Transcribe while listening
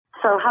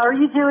So how are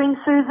you doing,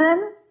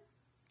 Susan?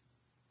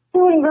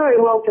 Doing very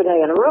well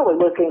today, and really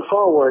looking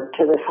forward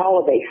to this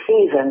holiday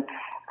season.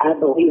 I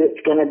believe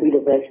it's going to be the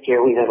best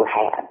year we've ever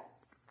had.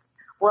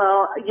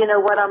 Well, you know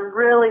what, I'm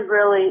really,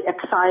 really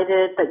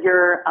excited that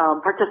you're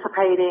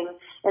participating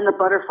in the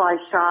butterfly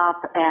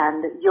shop,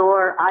 and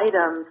your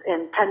items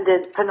in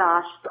pendant,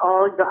 panache,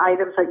 all the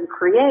items that you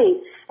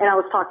create, and I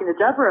was talking to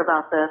Deborah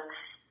about this,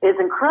 is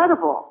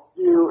incredible.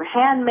 You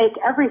hand make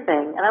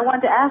everything, and I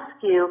wanted to ask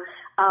you,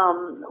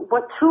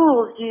 what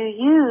tools do you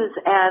use,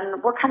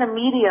 and what kind of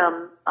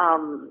medium,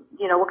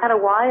 what kind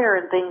of wire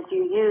and things do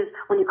you use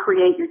when you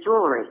create your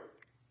jewelry?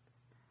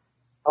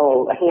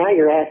 Oh, now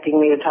you're asking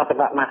me to talk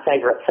about my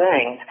favorite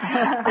things.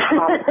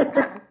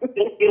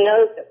 You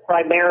know that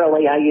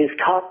primarily I use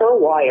copper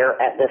wire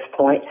at this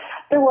point.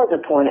 There was a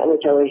point at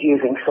which I was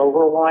using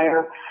silver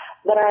wire,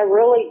 but I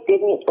really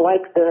didn't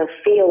like the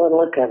feel and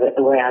look of it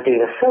the way I do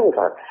the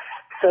silver.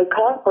 So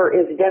copper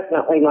is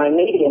definitely my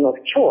medium of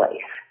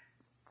choice.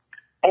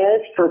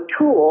 As for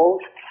tools,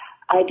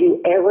 I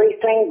do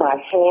everything by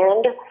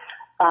hand.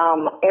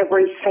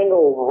 Every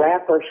single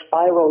wrap or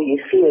spiral you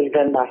see is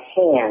done by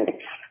hand.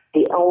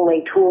 The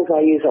only tools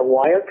I use are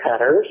wire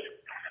cutters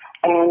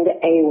and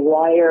a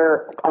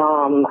wire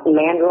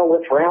mandrel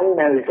with round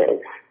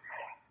noses.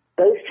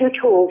 Those two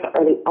tools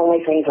are the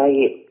only things I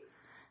use.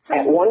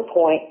 At one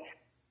point,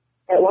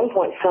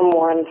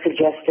 someone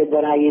suggested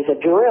that I use a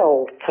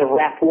drill to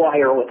wrap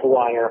wire with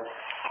wire,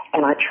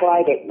 and I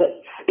tried it,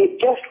 but it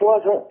just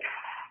wasn't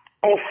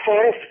as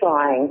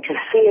satisfying to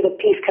see a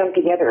piece come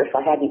together if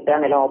I hadn't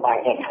done it all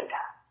by hand.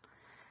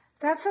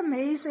 That's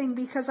amazing,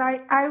 because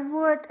I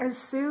would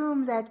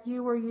assume that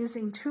you were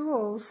using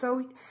tools.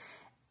 So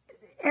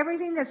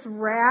everything that's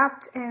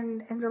wrapped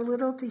and the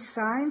little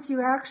designs,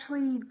 you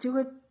actually do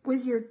it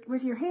with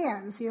your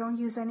hands. You don't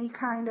use any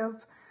kind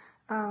of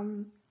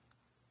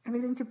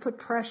anything to put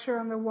pressure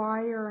on the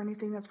wire or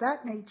anything of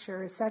that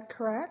nature. Is that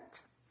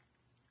correct?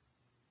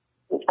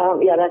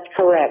 Yeah, that's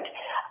correct.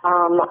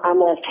 I'm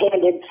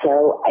left-handed,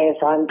 so if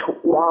I'm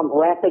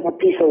wrapping a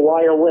piece of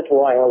wire with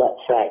wire,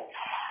 let's say,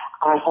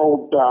 I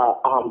hold the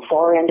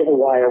far end of the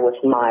wire with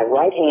my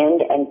right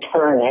hand and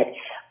turn it,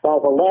 while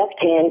the left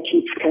hand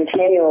keeps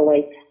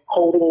continually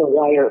holding the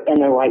wire in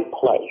the right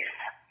place.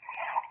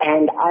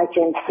 And I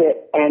can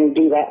sit and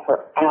do that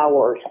for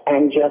hours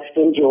and just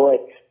enjoy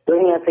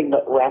doing nothing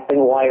but wrapping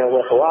wire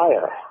with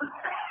wire,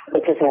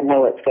 because I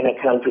know it's going to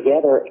come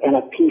together in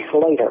a piece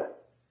later.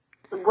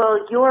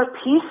 Well, your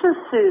pieces,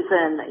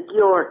 Susan,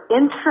 your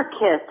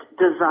intricate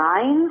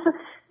designs,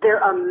 they're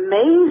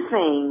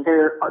amazing.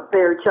 They're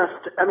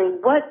just, I mean,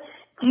 what,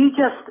 do you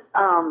just,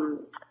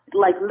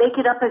 make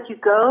it up as you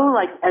go,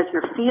 like as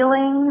your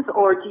feelings,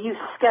 or do you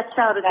sketch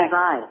out a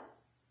design?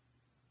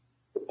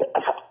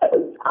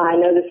 I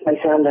know this may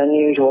sound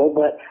unusual,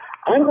 but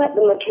I let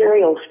the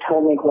materials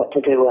tell me what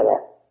to do with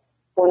it.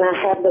 When I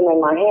have them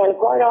in my hand,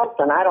 quite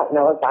often, I don't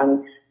know if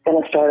I'm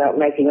going to start out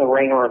making a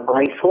ring or a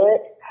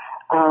bracelet.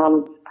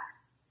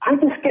 I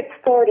just get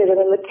started, and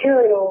the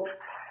materials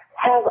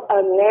have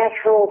a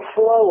natural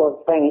flow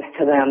of things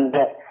to them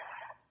that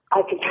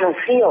I can kind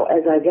of feel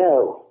as I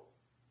go.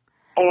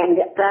 And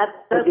that's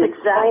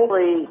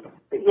exactly,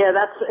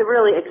 that's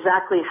really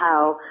exactly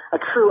how a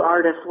true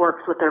artist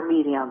works with their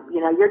medium.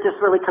 You know, you're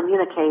just really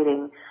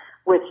communicating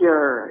with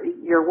your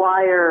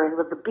wire and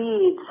with the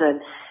beads.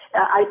 And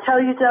I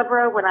tell you,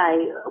 Deborah, when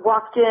I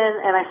walked in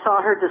and I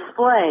saw her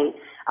display,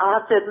 I'll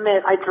have to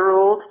admit I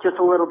drooled just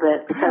a little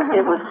bit, because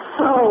it was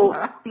so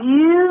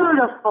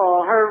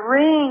beautiful. Her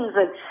rings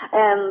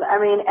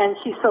and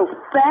she's so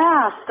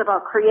fast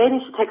about creating.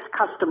 She takes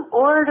custom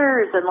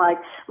orders, and my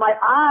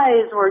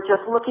eyes were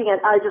just looking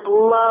at, I just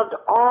loved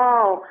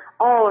all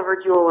of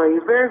her jewelry.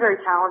 Very, very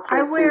talented.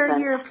 I wear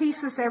Susan. your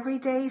pieces every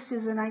day,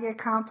 Susan. I get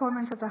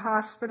compliments at the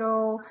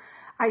hospital.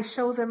 I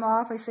show them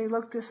off. I say,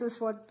 look, this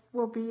is what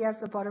will be at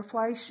the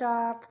butterfly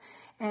shop.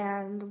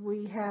 And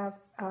we have,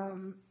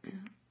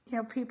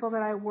 people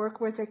that I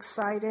work with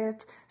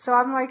excited. So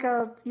I'm like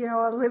a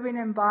living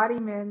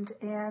embodiment.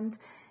 And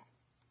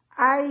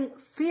I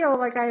feel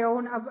like I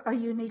own a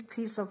unique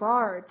piece of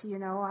art.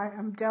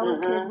 I'm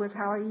delicate with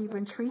how I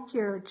even treat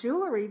your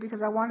jewelry,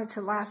 because I want it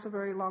to last a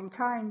very long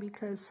time,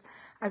 because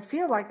I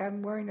feel like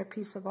I'm wearing a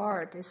piece of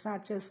art. It's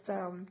not just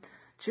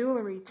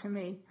jewelry to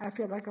me. I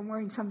feel like I'm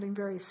wearing something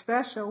very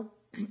special.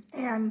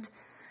 And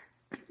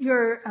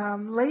your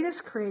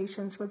latest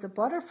creations with the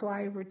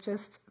butterfly were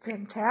just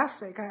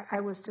fantastic.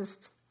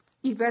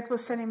 Yvette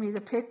was sending me the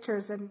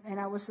pictures, and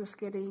I was just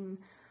getting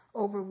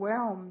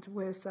overwhelmed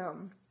with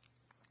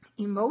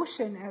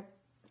emotion at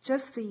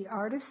just the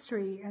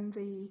artistry and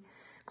the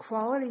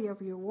quality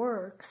of your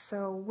work.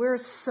 So we're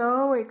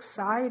so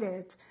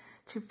excited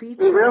to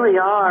feature. You really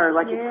are.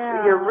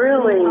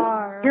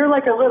 You're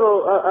like a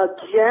little a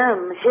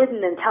gem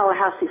hidden in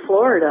Tallahassee,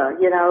 Florida.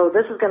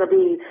 This is going to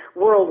be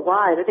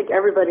worldwide. I think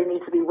everybody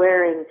needs to be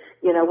wearing,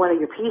 one of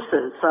your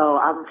pieces. So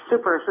I'm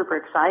super, super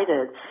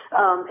excited.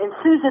 And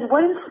Susan,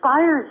 what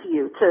inspires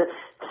you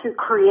to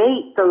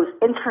create those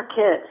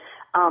intricate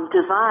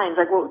designs?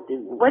 Like,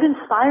 what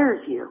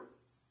inspires you?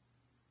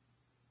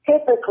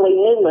 typically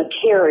new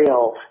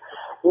materials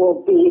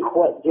will be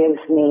what gives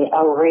me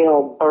a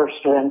real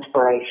burst of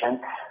inspiration.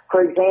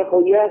 For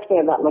example, you asked me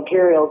about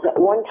materials. At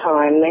one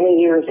time, many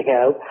years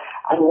ago,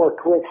 I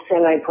worked with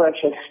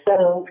semi-precious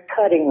stones,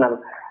 cutting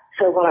them.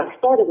 So when I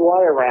started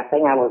wire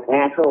wrapping, I was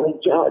naturally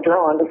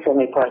drawn to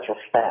semi-precious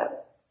stone.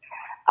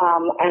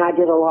 And I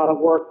did a lot of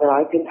work that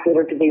I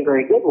considered to be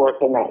very good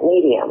work in that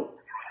medium.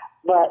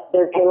 But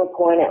there came a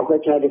point at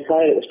which I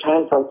decided it was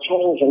time for a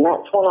change, and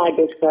that's when I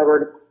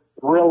discovered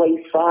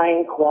really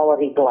fine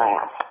quality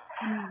glass.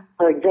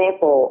 For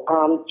example,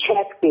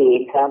 Czech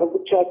beads out of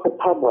the Czech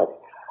Republic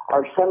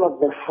are some of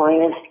the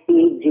finest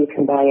beads you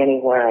can buy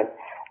anywhere,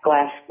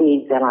 glass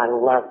beads, and I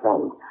love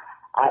them.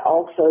 I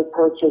also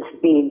purchase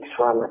beads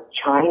from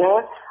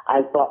China.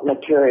 I've bought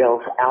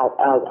materials out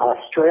of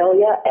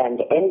Australia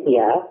and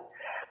India.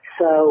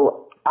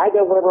 So I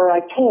go wherever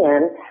I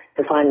can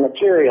to find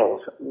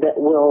materials that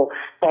will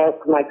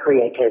spark my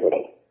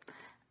creativity.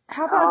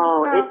 How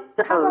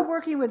about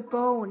working with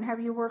bone?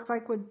 Have you worked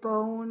like with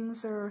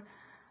bones or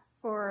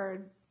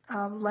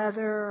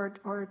leather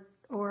or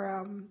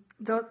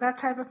that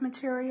type of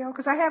material?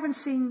 Because I haven't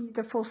seen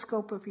the full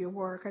scope of your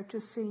work. I've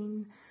just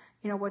seen,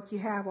 what you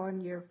have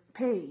on your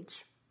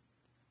page.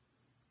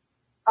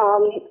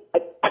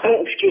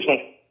 Excuse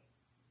me.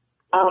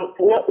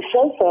 No,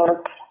 so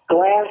far,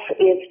 glass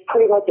is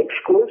pretty much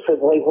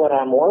exclusively what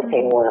I'm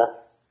working with.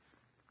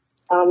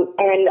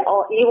 And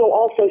you will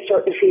also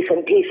start to see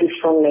some pieces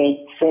from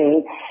me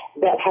soon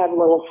that have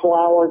little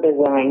flower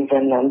designs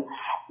in them.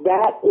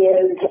 That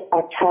is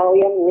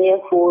Italian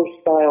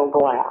Neophore style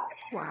glass.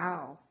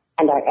 Wow.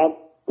 And I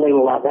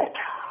absolutely love it.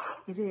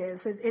 It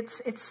is.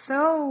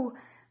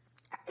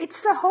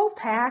 It's the whole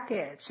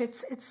package.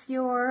 It's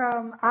your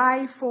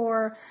eye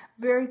for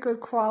very good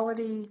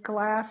quality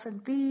glass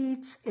and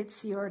beads.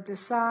 It's your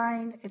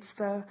design. It's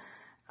the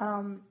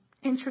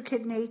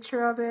intricate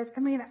nature of it. I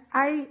mean,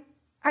 I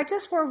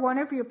just wore one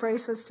of your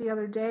bracelets the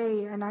other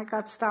day, and I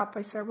got stopped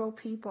by several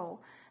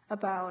people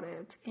about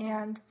it.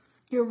 And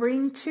your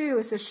ring too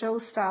is a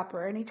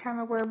showstopper. Anytime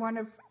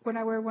when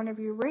I wear one of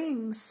your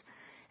rings,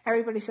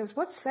 everybody says,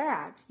 "What's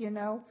that?"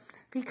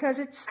 Because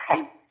it's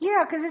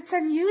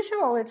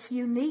unusual, it's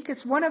unique,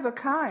 it's one of a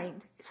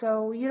kind.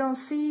 So you don't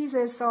see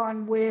this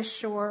on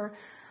Wish or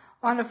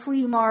on a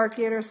flea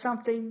market or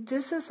something.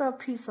 This is a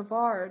piece of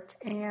art,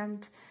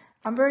 and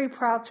I'm very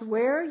proud to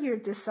wear your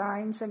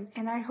designs,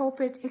 and I hope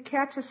it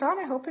catches on.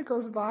 I hope it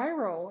goes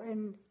viral,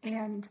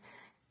 and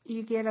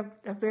you get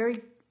a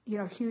very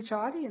huge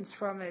audience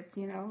from it,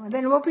 and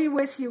then we'll be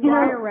with you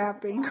wire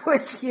wrapping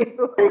with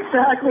you.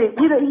 Exactly.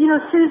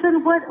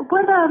 Susan,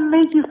 what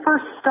made you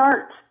first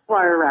start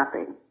wire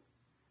wrapping?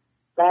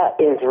 That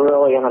is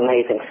really an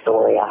amazing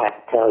story, I have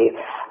to tell you.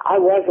 I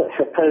wasn't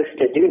supposed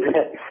to do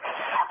this.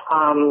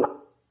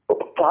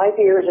 5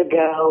 years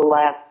ago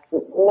last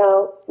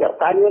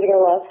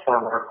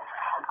summer,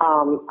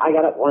 I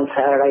got up one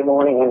Saturday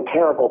morning in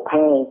terrible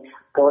pain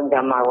going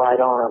down my right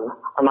arm,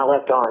 or my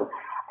left arm.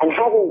 And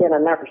having been a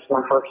nurse,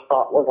 my first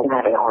thought wasn't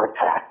having a heart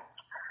attack.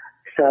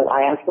 So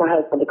I asked my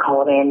husband to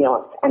call an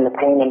ambulance, and the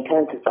pain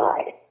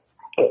intensified.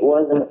 It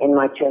wasn't in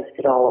my chest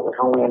at all. It was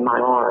only in my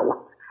arm.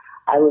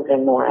 I was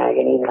in more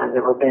agony than I've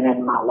ever been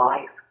in my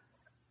life.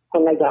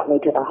 When they got me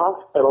to the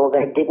hospital,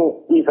 they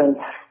didn't even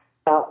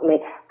stop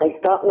me. They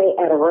stopped me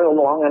at a room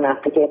long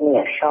enough to give me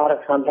a shot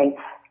of something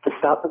to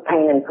stop the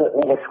pain and put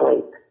me to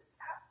sleep.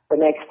 The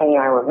next thing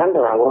I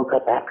remember, I woke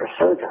up after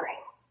surgery.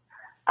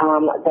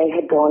 They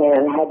had gone in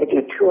and had to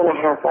do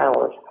 2.5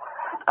 hours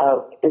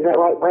of, is that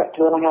right, Brett?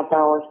 2.5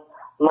 hours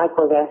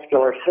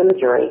microvascular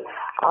surgery.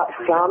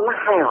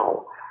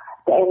 Somehow,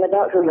 and the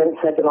doctor then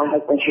said to my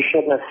husband, she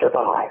shouldn't have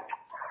survived.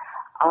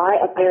 I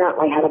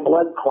apparently had a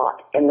blood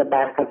clot in the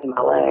back of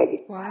my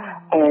leg.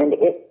 Wow. And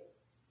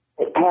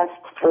it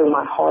passed through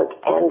my heart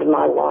and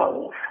my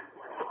lungs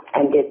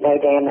and did no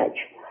damage.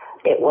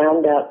 It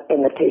wound up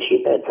in the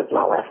tissue beds of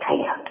my left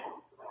hand.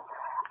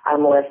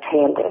 I'm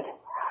left-handed.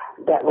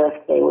 That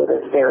left me with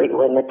a very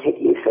limited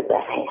use of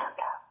that hand.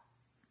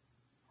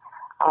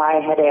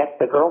 I had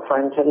asked a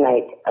girlfriend to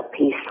make a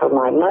piece for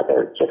my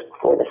mother just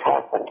before this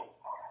happened.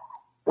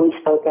 We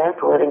spoke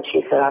afterward, and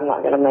she said, I'm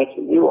not going to make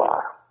it, you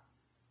are.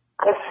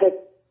 I said,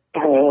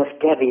 her name was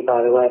Debbie,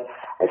 by the way.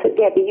 I said,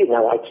 Debbie, you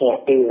know I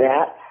can't do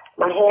that.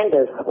 My hand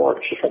doesn't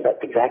work. She said,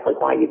 that's exactly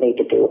why you need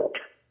to do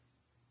it.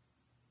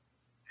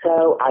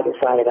 So I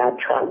decided I'd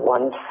try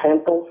one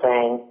simple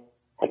thing.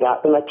 I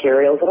got the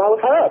materials, and I was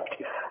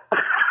hooked.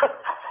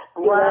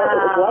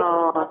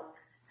 Wow.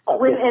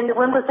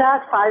 When was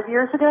that? 5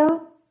 years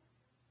ago?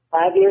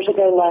 5 years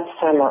ago last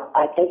summer.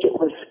 I think it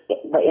was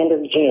the end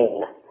of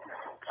June.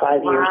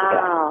 5 years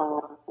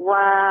ago.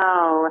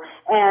 Wow.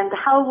 And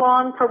how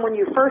long from when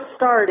you first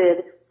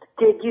started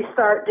did you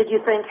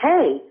think,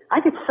 hey,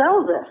 I could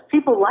sell this?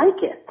 People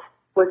like it.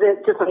 Was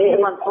it just a few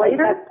months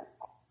later?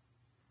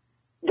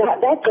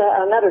 That's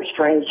another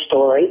strange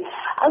story.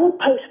 I would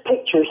post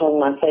pictures on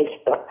my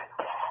Facebook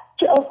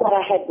of what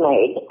I had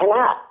made, and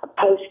I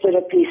posted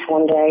a piece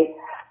one day.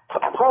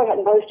 I probably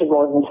hadn't posted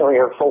more than 3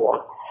 or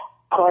 4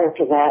 prior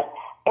to that,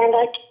 And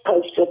I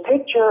posted a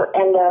picture,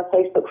 and a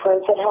Facebook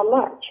friend said, how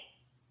much?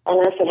 And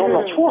I said, how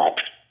much what?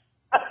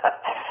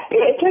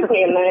 It took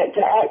me a minute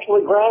to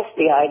actually grasp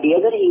the idea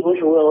that he was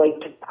willing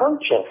to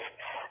purchase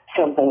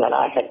something that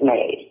I had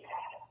made.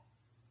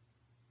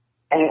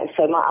 And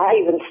so I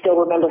even still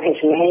remember his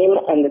name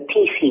and the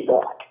piece he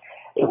bought.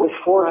 It was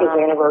for his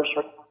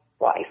anniversary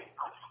life.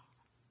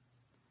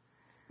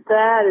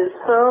 That is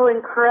so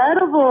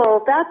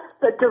incredible. That's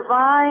the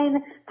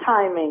divine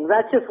timing.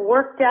 That just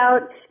worked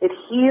out. It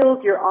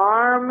healed your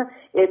arm.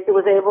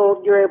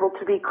 You're able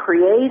to be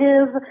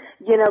creative,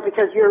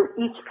 because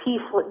each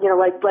piece,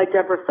 like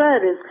Deborah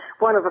said, is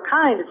one of a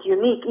kind. It's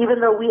unique.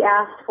 Even though we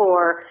asked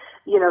for,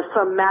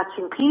 some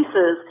matching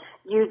pieces,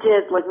 you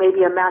did like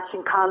maybe a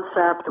matching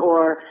concept,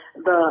 or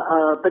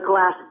the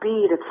glass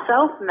bead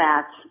itself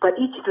matched, but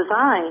each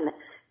design,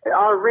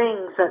 our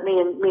rings that me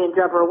and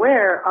Deborah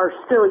wear are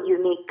still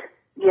unique,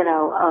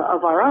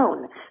 of our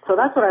own. So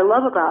that's what I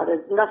love about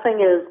it. Nothing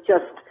is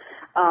just,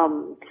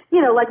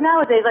 like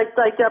nowadays,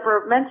 like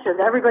Deborah mentioned,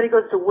 everybody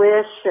goes to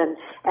Wish and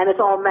it's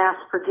all mass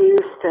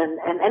produced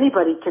and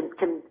anybody can,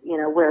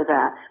 wear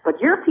that. But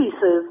your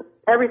pieces,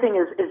 everything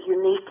is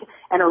unique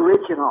and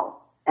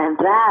original. And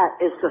that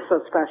is just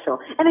so special.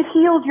 And it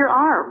healed your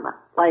arm.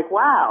 Like,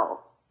 wow.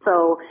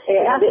 So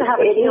it has to have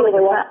a healing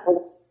effect.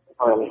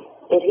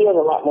 It healed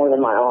a lot more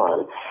than my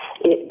arm.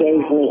 It gave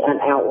me an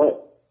outlet.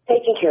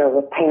 Taking care of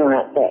a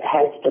parent that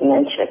has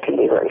dementia can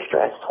be very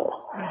stressful.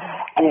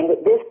 And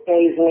this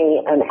gave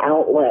me an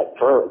outlet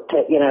for,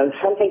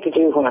 something to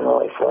do when I'm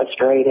really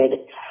frustrated.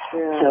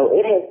 Yeah. So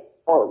it has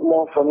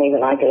more for me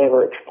than I could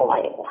ever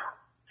explain.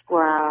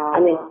 Wow. I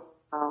mean,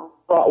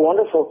 brought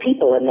wonderful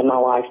people into my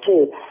life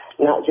too,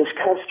 not just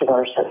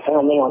customers that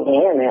found me on the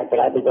internet that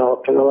I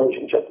developed a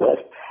relationship with,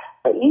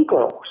 but you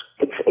girls.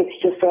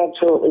 It's just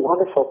absolutely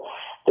wonderful.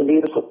 The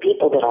beautiful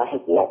people that I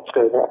have met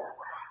through that.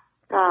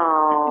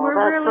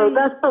 Oh,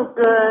 that's so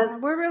good. Yeah,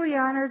 we're really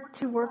honored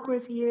to work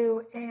with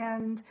you,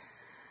 and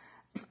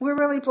we're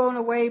really blown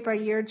away by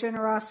your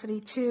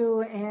generosity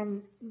too.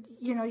 And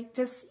you're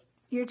just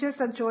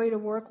a joy to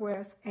work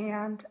with.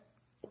 And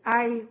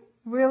I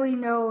really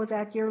know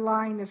that your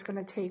line is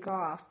going to take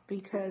off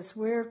because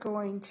we're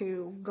going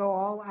to go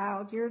all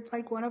out. You're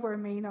like one of our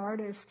main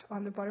artists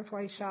on the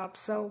Butterfly Shop,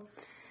 so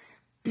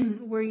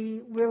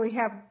we really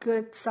have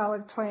good,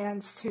 solid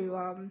plans to.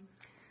 I'm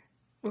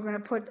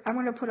going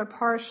to put a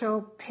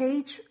partial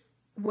page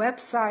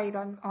website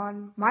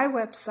on my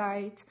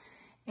website,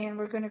 and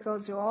we're going to go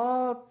to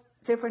all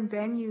different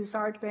venues,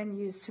 art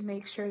venues, to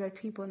make sure that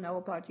people know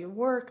about your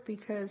work,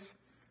 because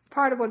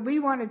part of what we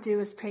want to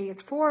do is pay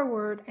it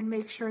forward and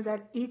make sure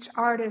that each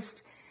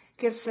artist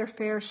gets their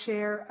fair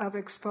share of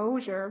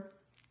exposure.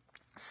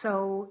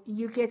 So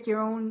you get your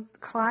own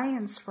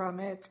clients from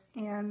it,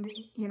 and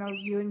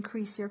you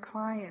increase your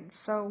clients.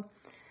 So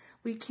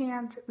we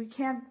can't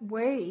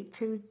wait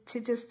to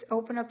just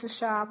open up the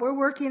shop. We're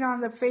working on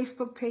the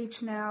Facebook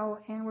page now,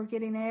 and we're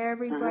getting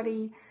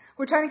everybody.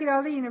 We're trying to get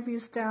all the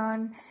interviews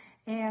done,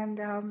 and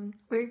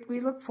we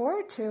look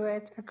forward to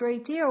it a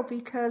great deal,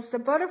 because the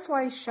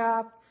Butterfly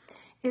Shop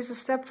is a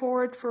step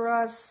forward for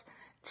us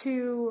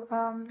to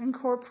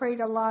incorporate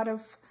a lot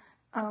of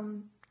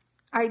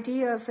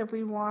ideas that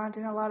we want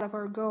and a lot of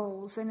our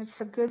goals, and it's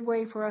a good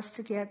way for us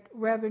to get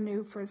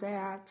revenue for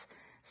that.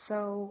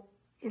 So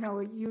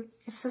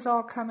it's just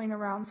all coming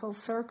around full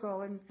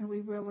circle, and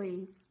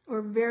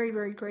we're very,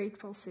 very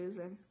grateful,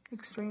 Susan,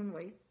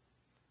 extremely.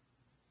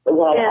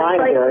 Well,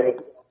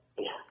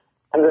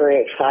 I'm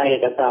very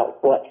excited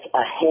about what's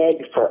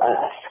ahead for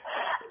us.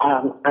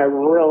 I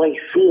really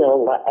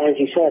feel, as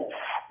you said,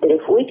 that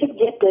if we could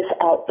get this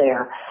out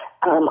there,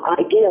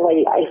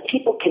 ideally, if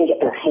people can get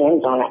their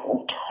hands on it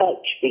and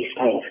touch these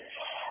things,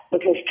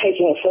 because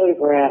taking a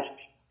photograph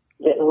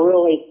that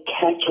really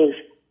catches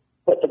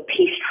what the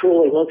piece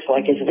truly looks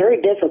like is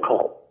very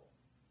difficult.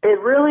 It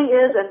really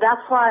is, and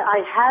that's why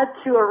I had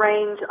to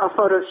arrange a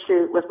photo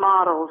shoot with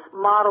models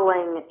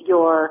modeling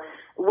your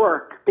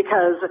work,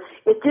 because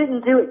it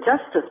didn't do it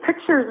justice.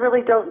 Pictures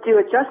really don't do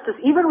it justice,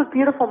 even with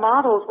beautiful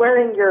models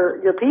wearing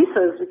your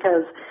pieces,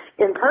 because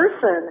in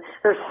person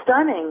they're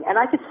stunning. And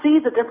I could see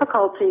the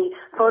difficulty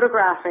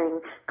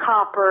photographing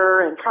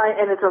copper and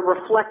it's a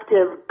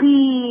reflective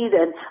bead,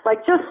 and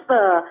like just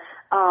the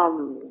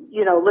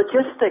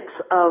logistics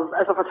of,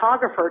 as a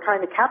photographer,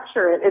 trying to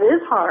capture it. It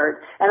is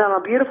hard. And on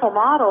a beautiful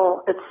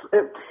model, it's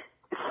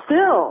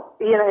still,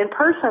 in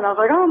person, I was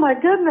like, oh my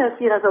goodness,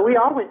 so we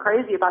all went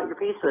crazy about your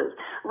pieces.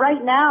 Right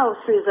now,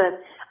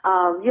 Susan,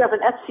 you have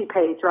an Etsy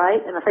page,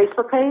 right? And a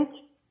Facebook page?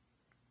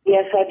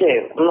 Yes, I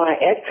do. My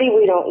Etsy,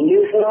 we don't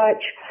use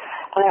much.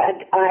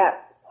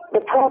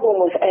 The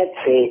problem with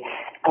Etsy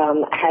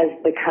has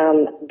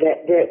become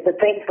that the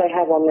things they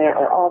have on there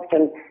are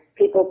often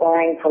people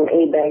buying from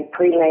eBay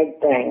pre-made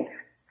things.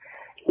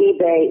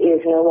 eBay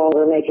is no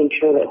longer making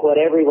sure that what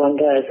everyone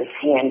does is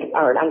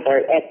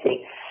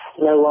Etsy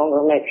no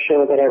longer makes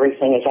sure that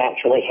everything is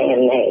actually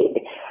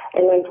handmade.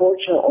 And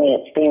unfortunately,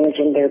 it's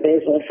damaging their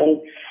business, and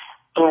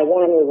I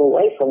want to move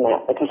away from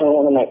that because I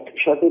want to make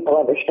sure people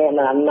understand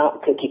that I'm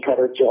not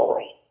cookie-cutter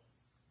jewelry.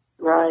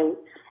 Right.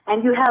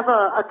 And you have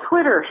a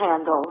Twitter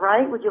handle,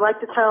 right? Would you like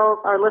to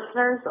tell our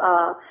listeners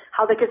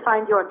how they could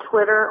find you on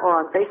Twitter or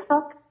on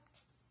Facebook?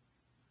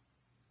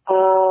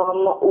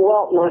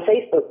 Well, my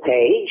Facebook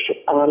page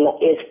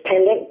is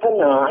Pendant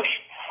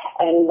Panache,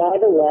 and by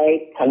the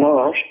way,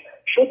 Panache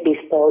should be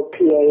spelled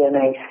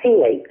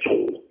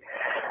P-A-N-A-C-H-E.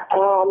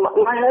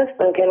 My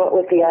husband came up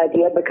with the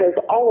idea because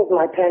all of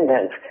my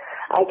pendants,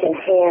 I can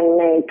hand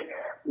make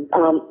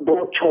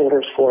brooch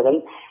holders for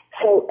them.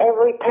 So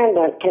every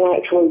pendant can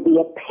actually be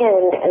a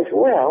pin as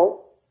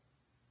well.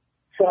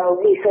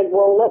 So he said,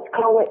 well, let's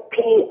call it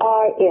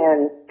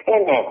P-I-N,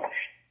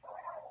 Panache.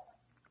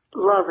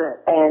 Love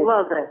it. And,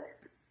 love it.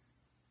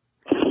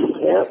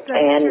 Yep.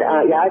 And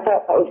yeah, I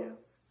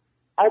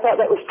thought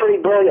that was pretty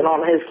brilliant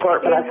on his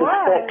part, but I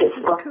suspect it's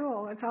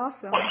cool. It's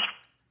awesome.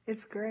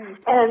 It's great.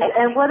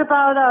 And what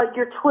about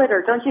your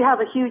Twitter? Don't you have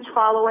a huge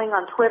following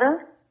on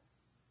Twitter?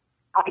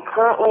 I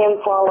currently am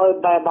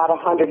followed by about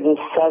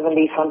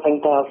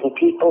 170-something thousand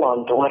people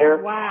on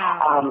Twitter.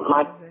 Wow.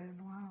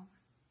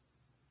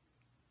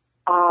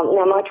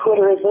 Now, my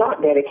Twitter is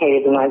not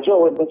dedicated to my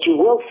jewelry, but you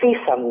will see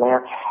some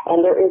there.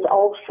 And there is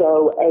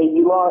also a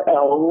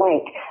URL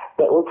link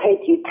that will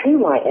take you to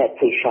my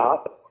Etsy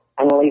shop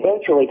and will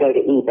eventually go to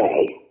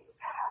eBay.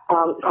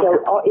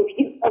 So if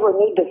you ever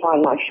need to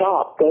find my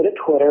shop, go to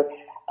Twitter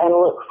and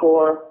look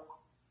for,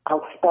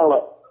 I'll spell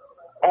it,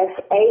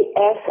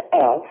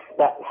 S-A-S-S,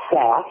 that's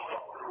Sass,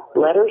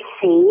 letter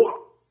C,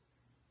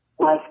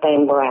 last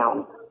name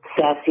Brown,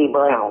 Sassy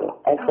Brown,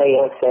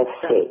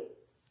 S-A-S-S-C.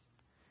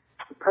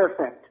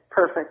 Perfect,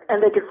 perfect.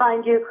 And they can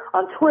find you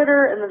on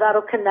Twitter, and then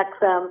that'll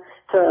connect them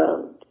to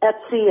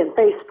Etsy and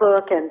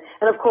Facebook, and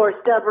of course,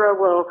 Deborah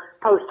will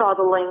post all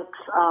the links,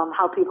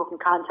 how people can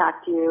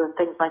contact you and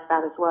things like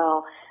that as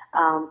well.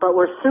 But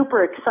we're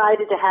super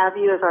excited to have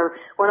you as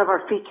one of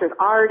our featured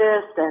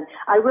artists, and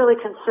I really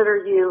consider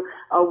you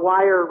a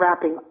wire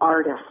wrapping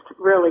artist,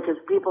 really, because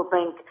people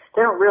think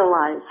they don't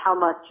realize how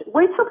much.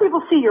 Wait till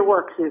people see your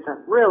work,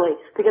 Susan, really,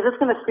 because it's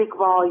going to speak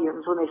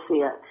volumes when they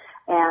see it.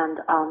 And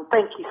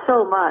thank you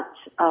so much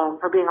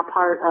for being a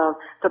part of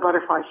the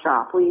Butterfly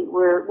Shop.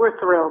 We're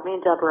thrilled. Me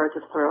and Deborah are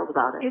just thrilled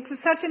about it. It's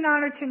such an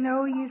honor to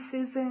know you,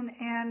 Susan,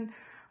 and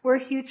we're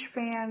huge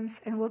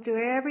fans, and we'll do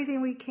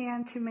everything we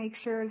can to make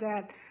sure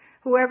that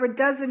whoever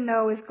doesn't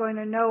know is going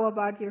to know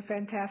about your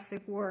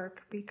fantastic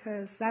work,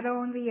 because not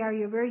only are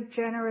you a very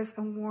generous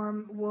and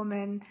warm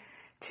woman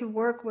to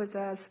work with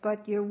us,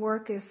 but your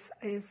work is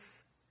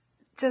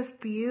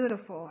just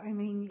beautiful. I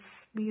mean,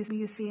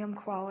 museum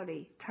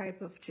quality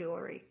type of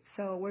jewelry.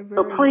 So we're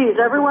very. So please,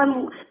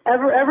 everyone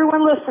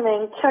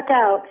listening, check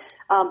out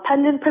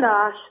Pendant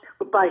Panache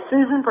by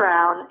Susan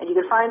Brown, and you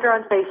can find her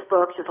on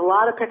Facebook. She has a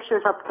lot of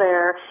pictures up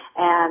there,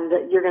 and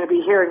you're going to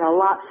be hearing a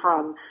lot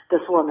from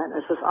this woman,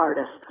 this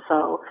artist.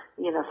 So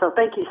so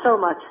thank you so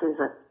much,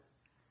 Susan.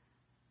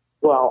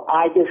 Well,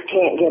 I just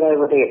can't get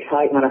over the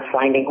excitement of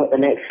finding what the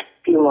next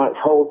few months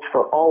holds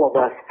for all of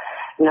us.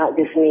 Not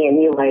just me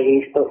and you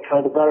ladies, but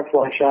for the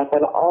Butterfly Shop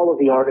and all of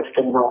the artists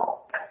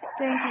involved.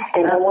 Thank you so much.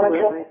 And I want to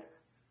tell you,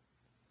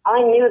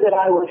 I knew that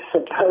I was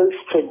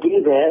supposed to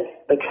do this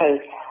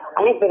because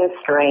I had been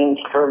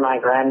estranged from my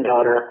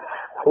granddaughter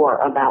for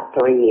about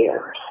 3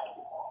 years.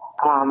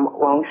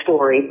 Long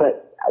story,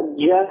 but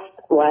just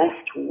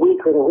last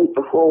week or the week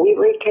before, we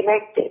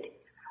reconnected.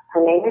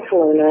 Her name is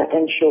Luna,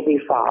 and she'll be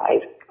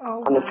 5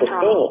 on the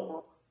 15th.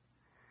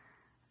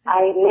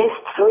 I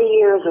missed 3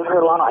 years of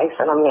her life,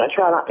 and I'm going to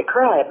try not to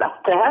cry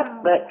about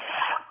that, but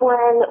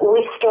when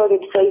we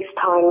started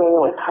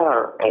FaceTiming with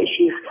her, and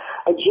she's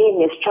a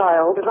genius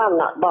child, and I'm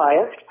not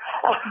biased,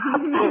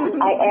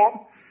 I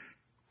asked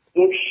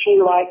if she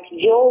liked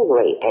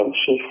jewelry, and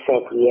she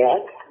said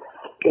yes.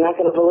 You're not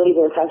going to believe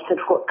this. I said,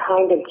 what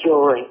kind of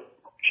jewelry?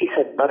 She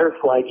said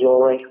butterfly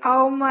jewelry.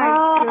 Oh, my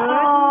goodness.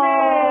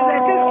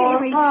 That just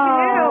gave me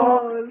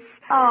chills.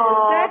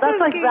 Oh, that's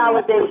like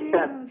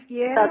validation.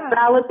 Yeah. That's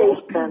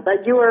validation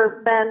that you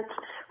were meant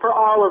for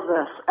all of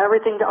this,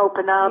 everything to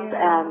open up,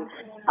 and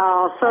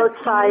so that's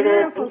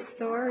excited. Beautiful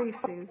story,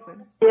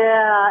 Susan.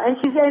 Yeah, and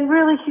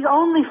she's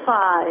only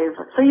 5,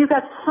 so you've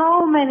got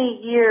so many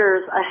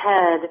years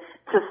ahead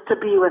to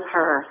be with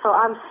her. So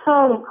I'm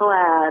so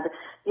glad,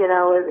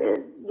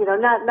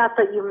 not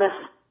that you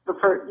missed the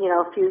first,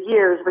 a few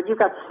years, but you've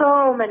got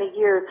so many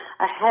years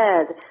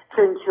ahead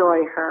to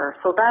enjoy her.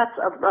 So that's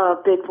a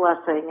big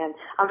blessing, and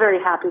I'm very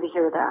happy to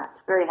hear that.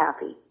 Very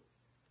happy.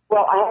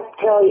 Well, I have to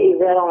tell you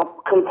that on a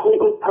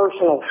completely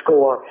personal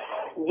score,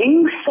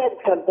 you said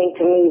something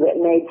to me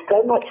that made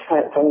so much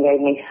sense and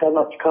gave me so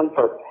much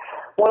comfort.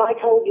 When I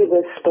told you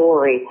this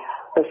story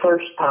the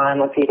first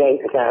time a few days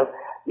ago,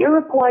 your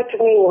reply to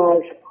me was,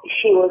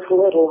 she was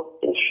little,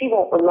 and she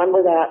won't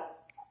remember that.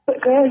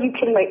 But now you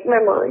can make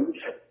memories.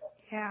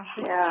 Yeah,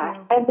 that's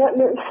true. And that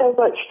meant so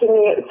much to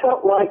me. It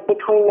felt like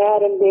between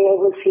that and being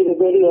able to see the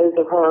videos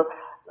of her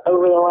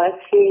over the last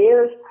few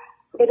years,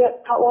 it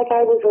felt like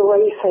I was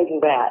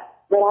erasing that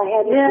I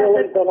hadn't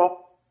really been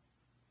up.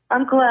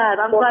 I'm glad,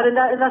 and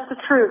that's the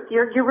truth.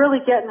 You're really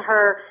getting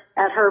her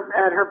at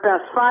her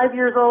best. 5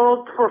 years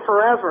old for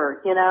forever,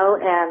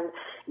 and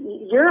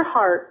your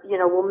heart,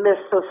 will miss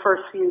those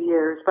first few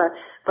years, but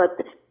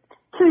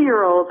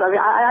 2-year-olds, I mean,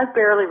 I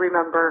barely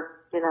remember,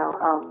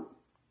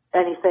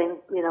 anything,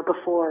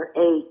 before 8,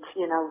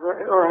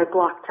 or I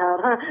blocked out,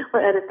 or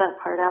edit that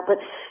part out. But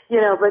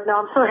no,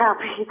 I'm so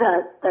happy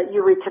that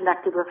you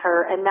reconnected with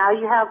her, and now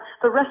you have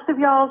the rest of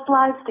y'all's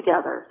lives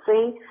together,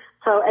 see?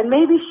 So, and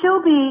maybe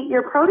she'll be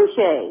your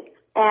protege,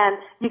 and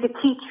you could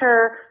teach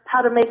her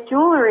how to make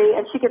jewelry,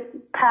 and she could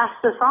pass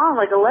this on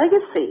like a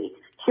legacy.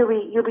 You'll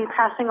be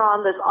passing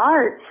on this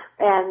art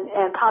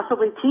and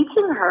possibly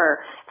teaching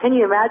her. Can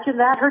you imagine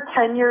that? Her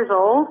 10 years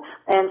old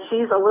and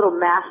she's a little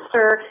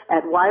master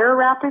at wire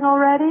wrapping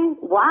already?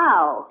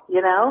 Wow,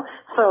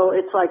 So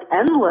it's like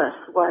endless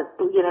what,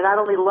 not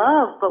only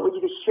love, but when you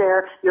can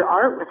share your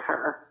art with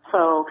her.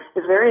 So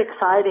it's very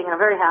exciting, and I'm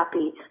very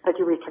happy that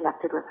you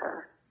reconnected with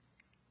her.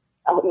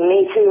 Oh,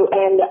 me too.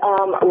 And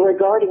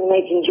regarding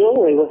making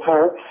jewelry with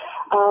her,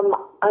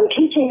 I'm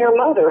teaching her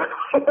mother.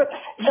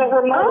 So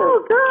her mother.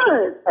 Oh,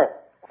 good.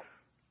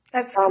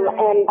 That's great.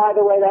 And by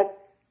the way,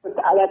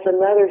 that's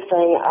another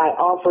thing I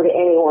offer to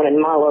anyone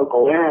in my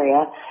local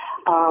area.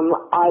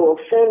 I will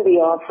soon be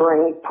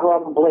offering,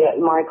 probably at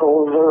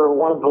Michael's or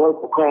one of the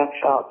local craft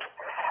shops,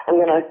 I'm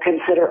going to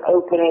consider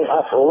opening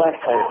up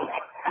lessons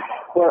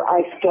where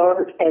I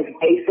start as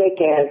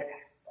basic as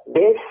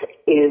this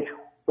is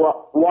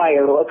what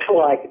wire looks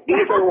like.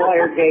 These are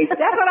wire gauges.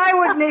 That's what I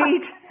would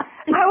need.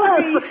 I would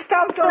be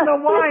stumped on the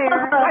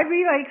wire. I'd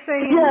be like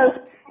saying, yes.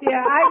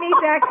 Yeah, I need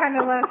that kind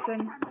of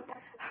lesson.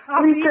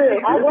 Me too.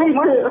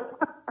 My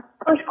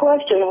first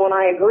question when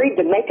I agreed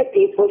to make a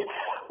piece was,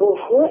 well,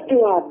 what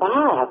do I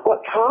buy?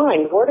 What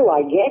kind? Where do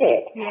I get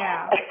it?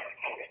 Yeah.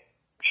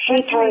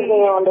 She turned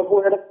me on to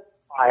where to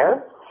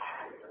wire,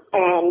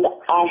 and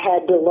I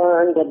had to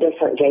learn the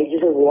different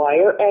gauges of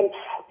wire, and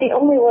the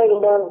only way to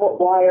learn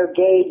what wire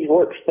gauge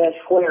works best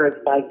where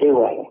is by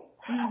doing.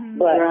 Mm-hmm.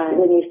 But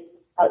when you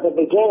start at the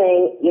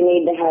beginning, you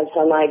need to have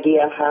some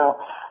idea how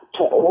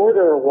to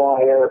order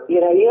wire.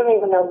 You don't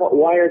even know what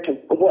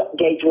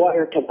gauge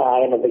wire to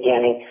buy in the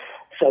beginning.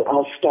 So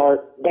I'll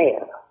start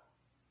there.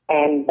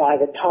 And by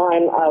the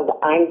time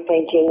I'm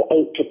thinking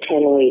 8 to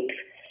 10 weeks,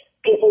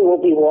 people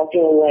will be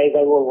walking away.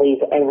 They will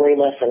leave every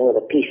lesson with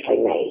a piece they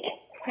made.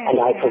 Fantastic. And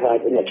I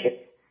provide the material.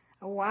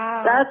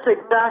 Wow. That's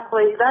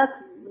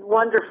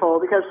wonderful,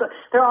 because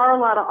there are a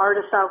lot of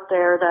artists out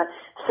there that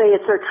say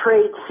it's their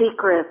trade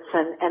secrets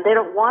and they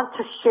don't want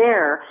to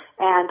share,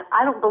 and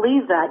I don't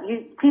believe that.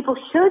 People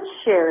should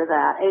share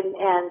that,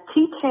 and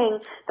teaching,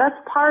 that's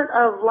part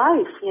of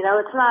life,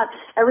 it's not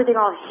everything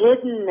all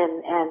hidden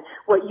and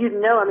what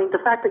I mean,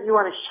 the fact that you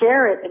want to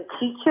share it and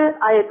teach it,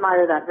 I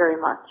admire that very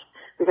much,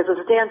 because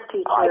as a dance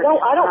teacher, I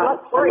don't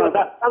much worry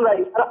about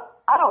somebody.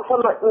 I don't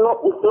so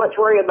much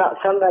worry about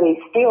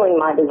somebody stealing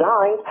my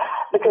designs,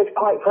 because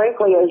quite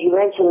frankly, as you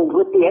mentioned,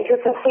 with the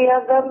intricacy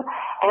of them,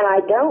 and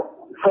I don't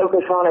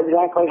focus on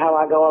exactly how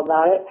I go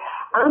about it,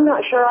 I'm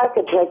not sure I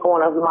could take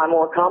one of my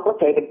more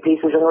complicated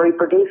pieces and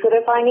reproduce it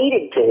if I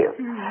needed to.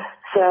 Mm-hmm.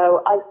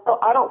 So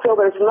I don't feel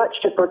there's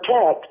much to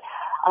protect.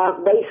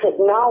 Basic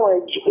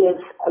knowledge is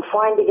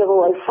fine to give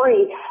away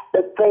free.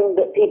 The thing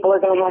that people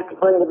are going to have to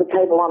bring to the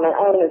table on their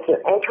own is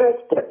their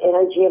interest, their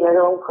energy, and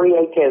their own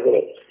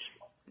creativity.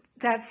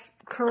 That's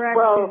correct,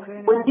 well,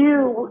 Susan. when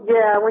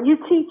you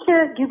teach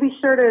it, you be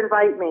sure to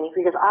invite me,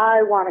 because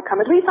I want to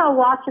come. At least I'll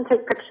watch and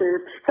take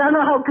pictures. So I don't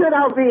know how good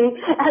I'll be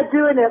at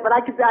doing it, but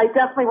I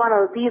definitely want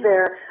to be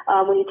there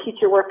when you teach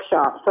your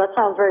workshop. So that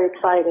sounds very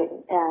exciting,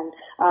 and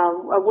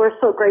we're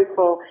so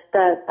grateful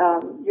that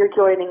you're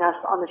joining us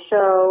on the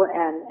show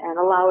and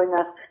allowing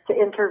us to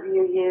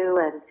interview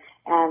you,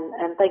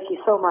 and thank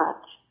you so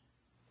much.